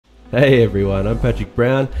Hey everyone, I'm Patrick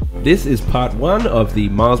Brown. This is part 1 of the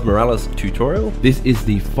Miles Morales tutorial. This is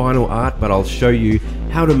the final art, but I'll show you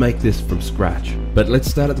how to make this from scratch. But let's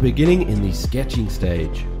start at the beginning in the sketching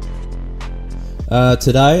stage.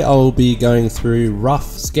 Today I'll be going through rough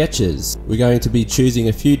sketches. We're going to be choosing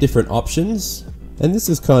a few different options, and this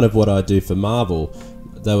is kind of what I do for Marvel.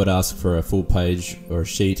 They would ask for a full page or a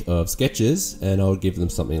sheet of sketches, and I'll give them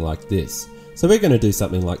something like this. So we're going to do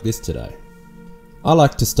something like this today. I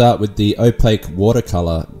like to start with the opaque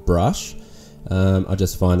watercolor brush. I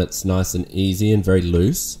just find it's nice and easy and very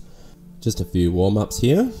loose. Just a few warm-ups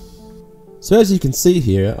here. So as you can see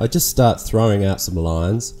here, I just start throwing out some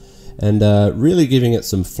lines and really giving it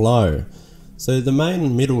some flow. So the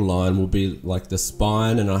main middle line will be like the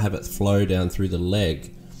spine, and I have it flow down through the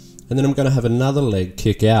leg. And then I'm going to have another leg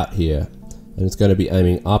kick out here, and it's going to be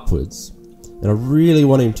aiming upwards. And I really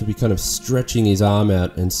want him to be kind of stretching his arm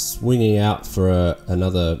out and swinging out for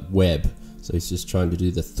another web. So he's just trying to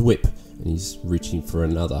do the thwip, and he's reaching for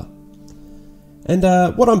another. And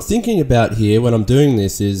what I'm thinking about here when I'm doing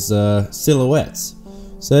this is silhouettes.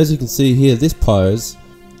 So as you can see here, this pose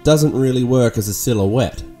doesn't really work as a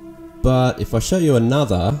silhouette. But if I show you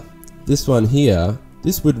another, this one here,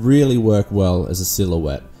 this would really work well as a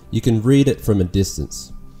silhouette. You can read it from a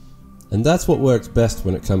distance. And that's what works best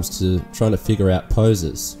when it comes to trying to figure out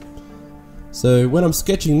poses. So when I'm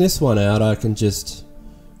sketching this one out, I can just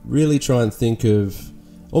really try and think of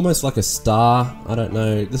almost like a star. I don't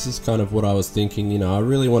know, this is kind of what I was thinking, you know, I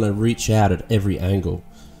really want to reach out at every angle.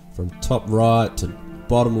 From top right to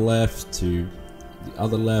bottom left to the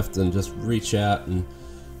other left, and just reach out, and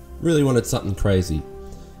really wanted something crazy.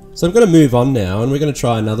 So I'm going to move on now, and we're going to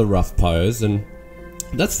try another rough pose, and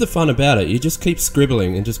that's the fun about it. You just keep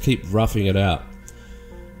scribbling and just keep roughing it out.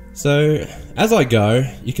 So as I go,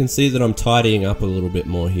 you can see that I'm tidying up a little bit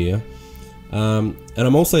more here. And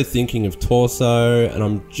I'm also thinking of torso, and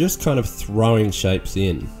I'm just kind of throwing shapes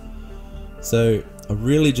in. So I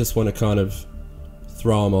really just want to kind of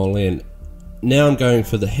throw them all in. Now I'm going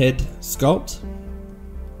for the head sculpt,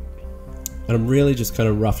 and I'm really just kind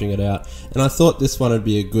of roughing it out. And I thought this one would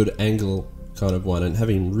be a good angle kind of one, and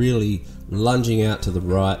having really lunging out to the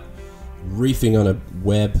right, reefing on a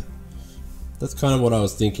web. That's kind of what I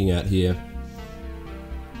was thinking at here.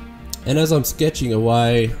 And as I'm sketching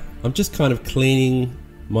away, I'm just kind of cleaning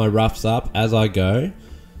my roughs up as I go.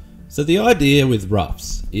 So the idea with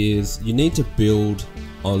roughs is you need to build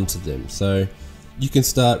onto them. So you can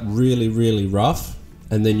start really, really rough,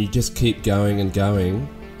 and then you just keep going and going,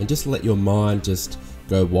 and just let your mind just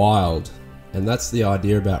go wild. And that's the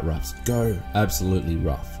idea about roughs. Go absolutely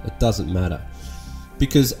rough. It doesn't matter.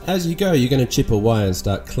 Because as you go, you're going to chip away and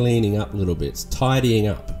start cleaning up little bits, tidying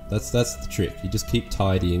up. That's the trick. You just keep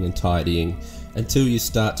tidying and tidying until you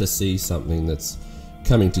start to see something that's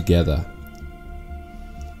coming together.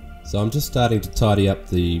 So I'm just starting to tidy up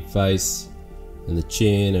the face and the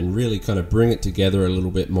chin and really kind of bring it together a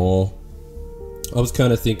little bit more. I was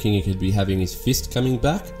kind of thinking he could be having his fist coming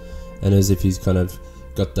back, and as if he's kind of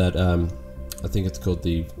got that I think it's called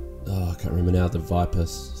the, I can't remember now, the Viper,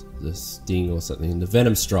 the Sting or something, the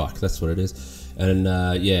Venom Strike, that's what it is. And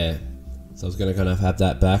yeah, so I was going to kind of have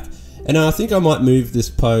that back. And I think I might move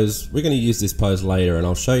this pose, we're going to use this pose later, and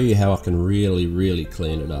I'll show you how I can really, really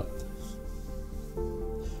clean it up.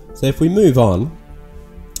 So if we move on,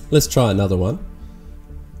 let's try another one.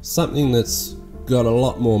 Something that's got a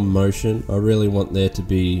lot more motion. I really want there to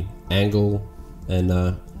be angle, and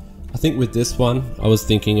I think with this one, I was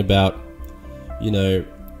thinking about, you know,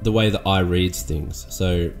 the way the eye reads things.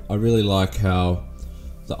 So I really like how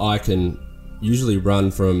the eye can usually run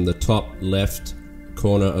from the top left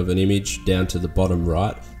corner of an image down to the bottom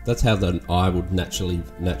right. That's how the eye would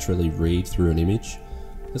naturally read through an image.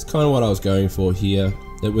 That's kind of what I was going for here.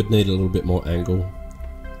 It would need a little bit more angle.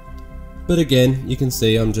 But again, you can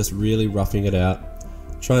see I'm just really roughing it out,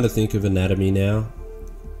 trying to think of anatomy now.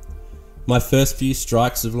 My first few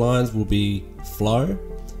strikes of lines will be flow,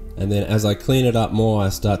 and then as I clean it up more, I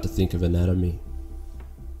start to think of anatomy.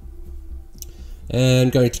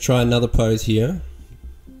 And going to try another pose here.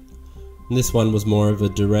 And this one was more of a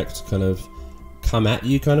direct kind of come at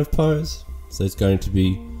you kind of pose. So it's going to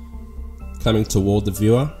be coming toward the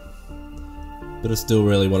viewer. But I still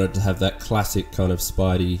really wanted to have that classic kind of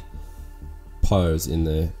Spidey pose in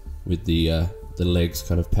there, with the legs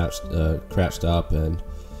kind of crouched up, and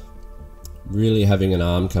really having an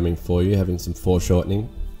arm coming for you, having some foreshortening.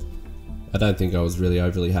 I don't think I was really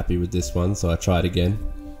overly happy with this one, so I tried again.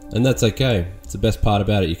 And that's okay. It's the best part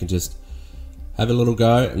about it. You can just have a little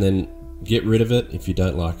go and then get rid of it if you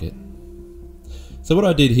don't like it. So what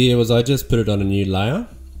I did here was I just put it on a new layer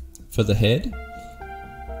for the head.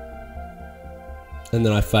 And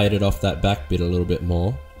then I faded off that back bit a little bit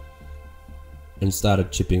more and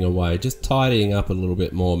started chipping away. Just tidying up a little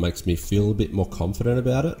bit more makes me feel a bit more confident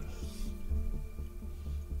about it.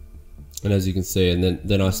 And as you can see, and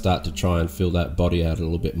then I start to try and fill that body out a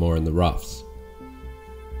little bit more in the roughs.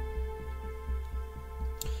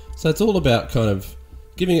 So it's all about kind of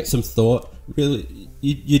giving it some thought. Really,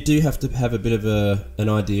 you do have to have a bit of an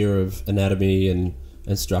idea of anatomy and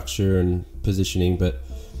structure and positioning, but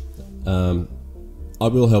I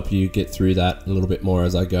will help you get through that a little bit more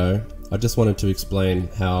as I go. I just wanted to explain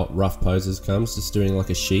how rough poses comes, just doing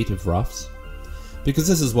like a sheet of roughs. Because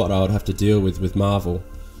this is what I would have to deal with Marvel.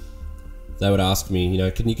 They would ask me, you know,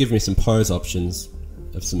 can you give me some pose options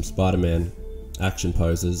of some Spider-Man action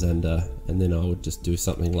poses, and then I would just do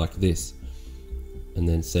something like this and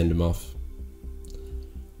then send them off.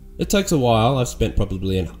 It takes a while. I've spent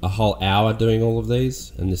probably a whole hour doing all of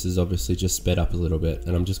these, and this is obviously just sped up a little bit,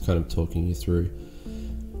 and I'm just kind of talking you through.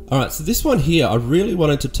 Alright, so this one here, I really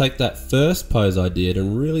wanted to take that first pose I did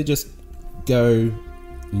and really just go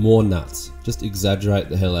more nuts, just exaggerate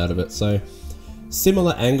the hell out of it. So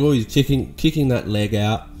similar angle, you're kicking that leg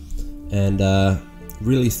out and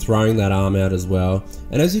really throwing that arm out as well.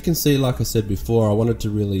 And as you can see, like I said before, I wanted to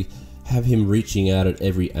really have him reaching out at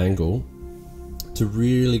every angle to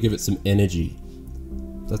really give it some energy.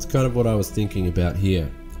 That's kind of what I was thinking about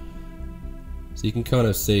here. So you can kind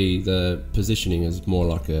of see the positioning is more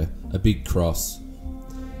like a big cross.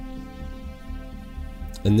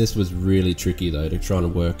 And this was really tricky though, to try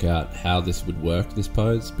and work out how this would work, this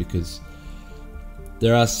pose, because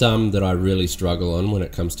there are some that I really struggle on when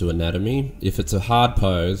it comes to anatomy. If it's a hard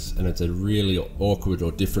pose and it's a really awkward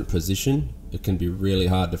or different position, it can be really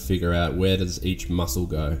hard to figure out where does each muscle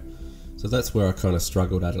go. So that's where I kind of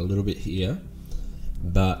struggled at a little bit here.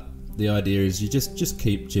 But the idea is you just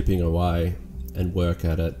keep chipping away and work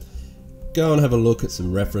at it. Go and have a look at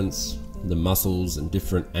some reference, the muscles and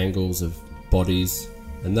different angles of bodies,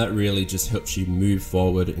 and that really just helps you move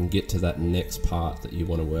forward and get to that next part that you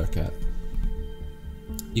want to work at.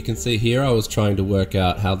 You can see here I was trying to work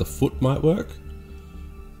out how the foot might work,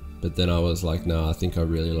 but then I was like, no, I think I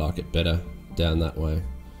really like it better down that way.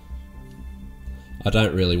 I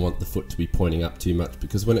don't really want the foot to be pointing up too much,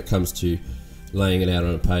 because when it comes to laying it out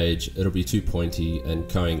on a page, it'll be too pointy and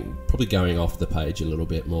probably going off the page a little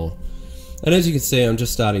bit more. And as you can see, I'm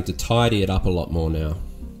just starting to tidy it up a lot more now.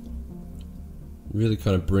 Really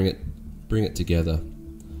kind of bring it together.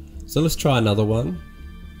 So let's try another one.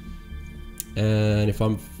 And if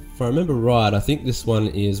I remember right, I think this one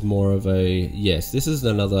is more of a, yes, this is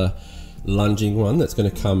another lunging one that's going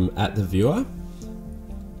to come at the viewer,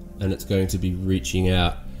 and it's going to be reaching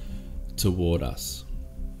out toward us.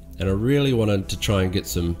 And I really wanted to try and get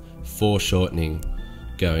some foreshortening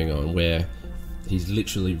going on, where he's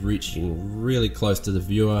literally reaching really close to the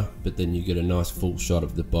viewer, but then you get a nice full shot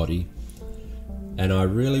of the body. And I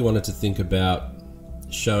really wanted to think about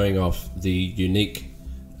showing off the unique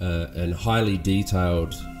and highly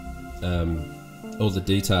detailed, all the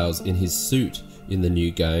details in his suit in the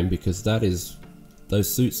new game, because those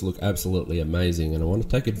suits look absolutely amazing, and I want to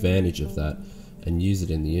take advantage of that and use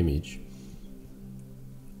it in the image.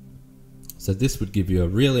 So this would give you a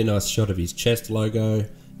really nice shot of his chest logo.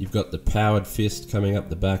 You've got the powered fist coming up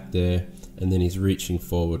the back there, and then he's reaching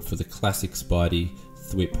forward for the classic Spidey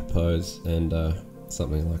thwip pose and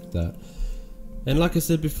something like that. And like I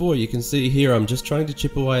said before, you can see here I'm just trying to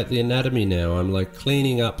chip away at the anatomy now. I'm like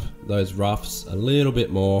cleaning up those roughs a little bit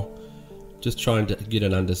more, just trying to get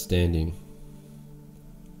an understanding.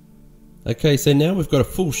 Okay, so now we've got a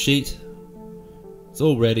full sheet. It's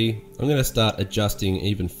all ready. I'm going to start adjusting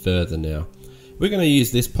even further now. We're going to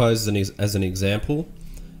use this pose as an example,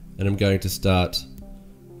 and I'm going to start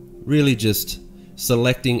really just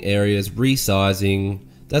selecting areas, resizing.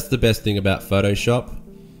 That's the best thing about Photoshop,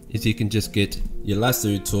 is you can just get your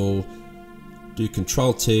lasso tool, do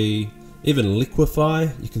Control T, even liquefy.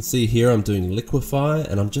 You can see here I'm doing liquefy,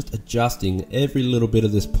 and I'm just adjusting every little bit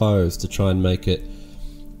of this pose to try and make it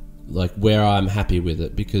like where I'm happy with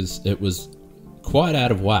it, because it was quite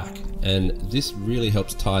out of whack, and this really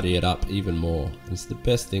helps tidy it up even more. It's the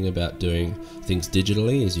best thing about doing things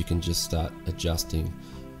digitally, is you can just start adjusting,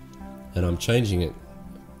 and I'm changing it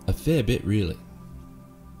a fair bit really.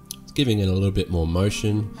 It's giving it a little bit more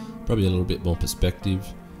motion, probably a little bit more perspective,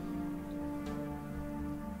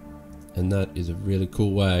 and that is a really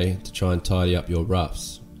cool way to try and tidy up your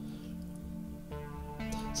roughs.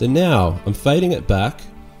 So now I'm fading it back,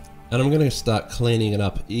 and I'm going to start cleaning it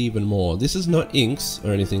up even more. This is not inks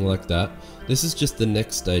or anything like that. This is just the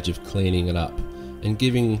next stage of cleaning it up and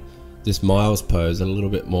giving this Miles pose a little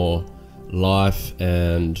bit more life,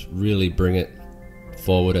 and really bring it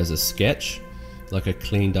forward as a sketch, like a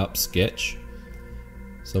cleaned up sketch.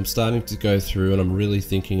 So I'm starting to go through and I'm really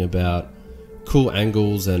thinking about cool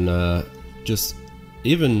angles and just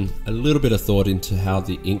even a little bit of thought into how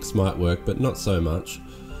the inks might work, but not so much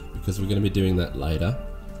because we're going to be doing that later.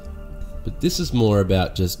 But this is more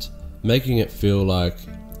about just making it feel like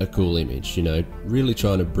a cool image, you know, really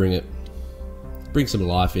trying to bring some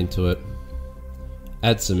life into it,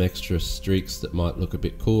 add some extra streaks that might look a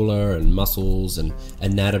bit cooler, and muscles and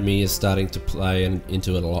anatomy is starting to play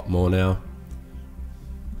into it a lot more now.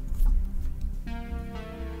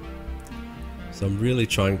 So I'm really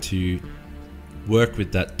trying to work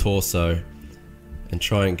with that torso and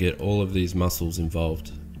try and get all of these muscles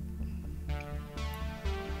involved.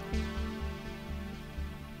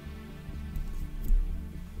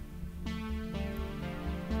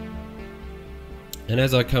 And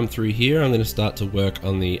as I come through here, I'm going to start to work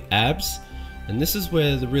on the abs, and this is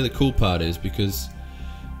where the really cool part is, because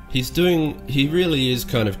he really is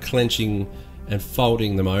kind of clenching and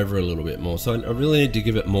folding them over a little bit more. So I really need to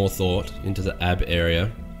give it more thought into the ab area,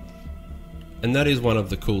 and that is one of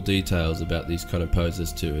the cool details about these kind of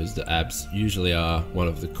poses too, is the abs usually are one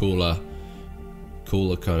of the cooler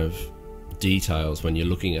kind of details when you're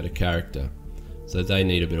looking at a character, so they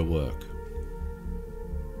need a bit of work.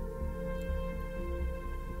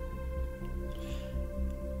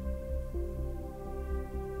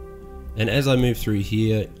 And as I move through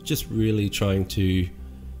here, just really trying to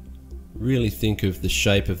really think of the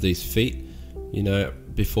shape of these feet. You know,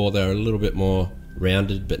 before they were a little bit more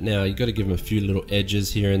rounded, but now you've got to give them a few little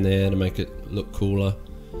edges here and there to make it look cooler.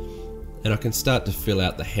 And I can start to fill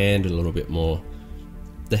out the hand a little bit more.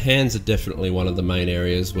 The hands are definitely one of the main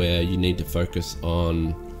areas where you need to focus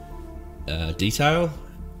on detail,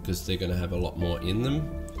 because they're going to have a lot more in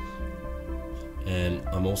them. And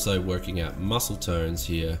I'm also working out muscle tones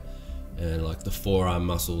here, and like the forearm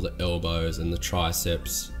muscle, the elbows and the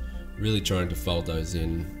triceps, really trying to fold those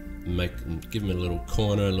in, give them a little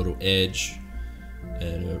corner, a little edge,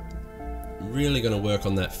 and really going to work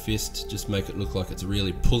on that fist, just make it look like it's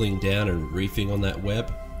really pulling down and reefing on that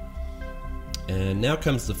web. And now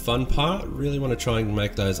comes the fun part. Really want to try and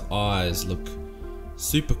make those eyes look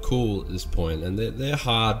super cool at this point, and they're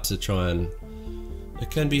hard to try and,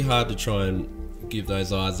 it can be hard to try and give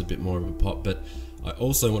those eyes a bit more of a pop, but I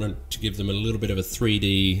also wanted to give them a little bit of a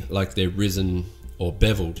 3D, like they're risen or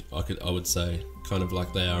beveled, I would say, kind of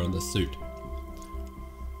like they are on the suit,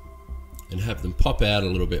 and have them pop out a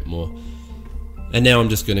little bit more. And now I'm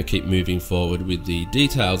just going to keep moving forward with the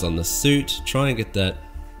details on the suit, try and get that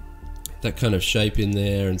kind of shape in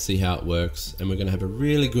there and see how it works. And we're going to have a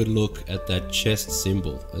really good look at that chest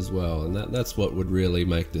symbol as well, and that's what would really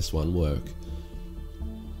make this one work.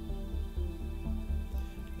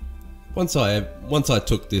 Once I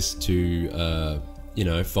took this to you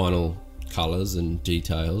know, final colors and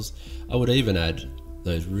details, I would even add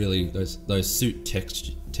those suit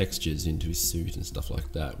textures into his suit and stuff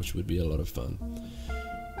like that, which would be a lot of fun.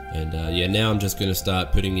 And yeah, now I'm just going to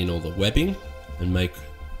start putting in all the webbing and make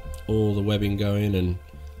all the webbing go in, and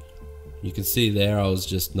you can see there I was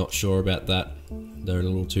just not sure about that. They're a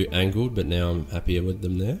little too angled, but now I'm happier with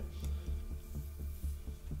them there.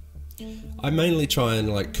 I mainly try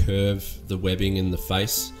and like curve the webbing in the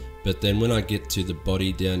face, but then when I get to the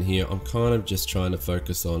body down here, I'm kind of just trying to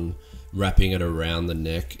focus on wrapping it around the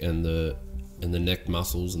neck and the neck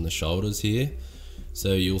muscles and the shoulders here.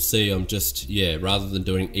 So you'll see I'm just, yeah, rather than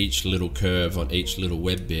doing each little curve on each little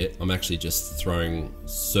web bit, I'm actually just throwing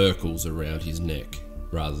circles around his neck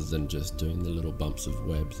rather than just doing the little bumps of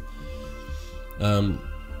webs.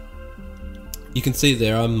 You can see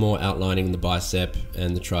there I'm more outlining the bicep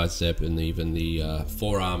and the tricep and even the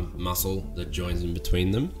forearm muscle that joins in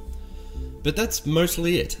between them. But that's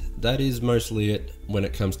mostly it. That is mostly it when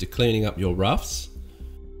it comes to cleaning up your roughs.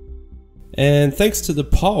 And thanks to the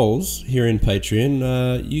polls here in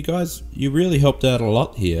Patreon, you guys, you really helped out a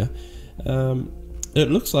lot here. It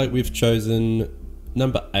looks like we've chosen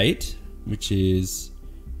number 8, which is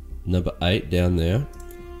number 8 down there,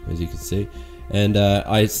 as you can see. And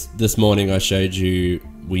this morning I showed you,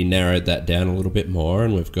 we narrowed that down a little bit more,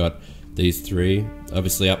 and we've got these 3.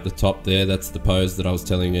 Obviously up the top there, that's the pose that I was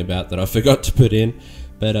telling you about that I forgot to put in.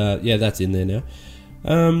 But yeah, that's in there now.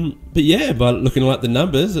 But yeah, by looking at the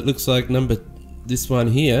numbers, it looks like this one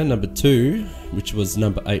here, number 2, which was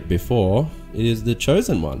number 8 before, is the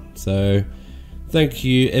chosen one. So thank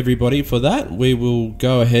you everybody for that. We will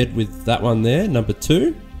go ahead with that one there, number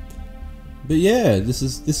 2. But yeah, this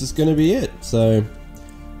is going to be it. So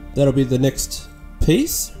that'll be the next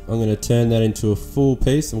piece. I'm going to turn that into a full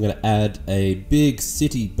piece. I'm going to add a big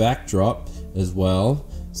city backdrop as well,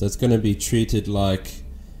 So it's going to be treated like,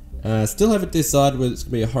 still have it decided whether it's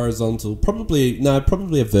going to be a horizontal, probably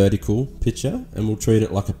a vertical picture, and we'll treat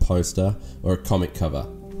it like a poster or a comic cover.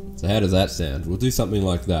 So how does that sound? We'll do something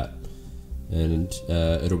like that. And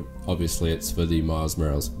it'll, obviously it's for the Miles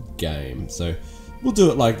Morales game. So we'll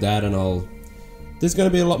do it like that, and there's going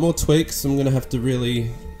to be a lot more tweaks. I'm going to have to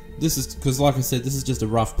really, because like I said, this is just a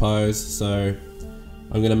rough pose, so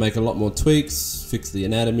I'm going to make a lot more tweaks, fix the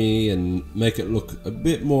anatomy, and make it look a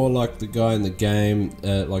bit more like the guy in the game,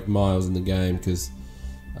 like Miles in the game, because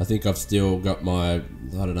I think I've still got my, I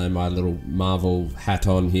don't know, my little Marvel hat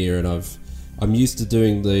on here, and I'm used to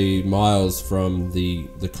doing the Miles from the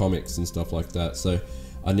comics and stuff like that, so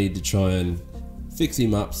I need to try and fix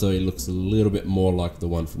him up so he looks a little bit more like the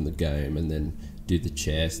one from the game, and then do the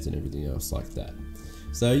chest and everything else like that.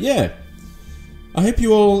 So yeah, I hope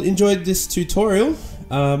you all enjoyed this tutorial.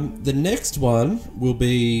 The next one will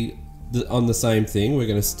be on the same thing. We're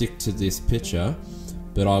going to stick to this picture,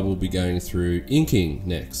 but I will be going through inking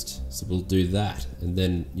next. So we'll do that, and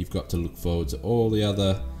then you've got to look forward to all the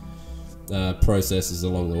other processes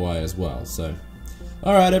along the way as well. So,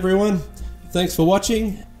 alright everyone, thanks for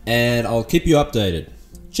watching, and I'll keep you updated.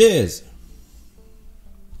 Cheers!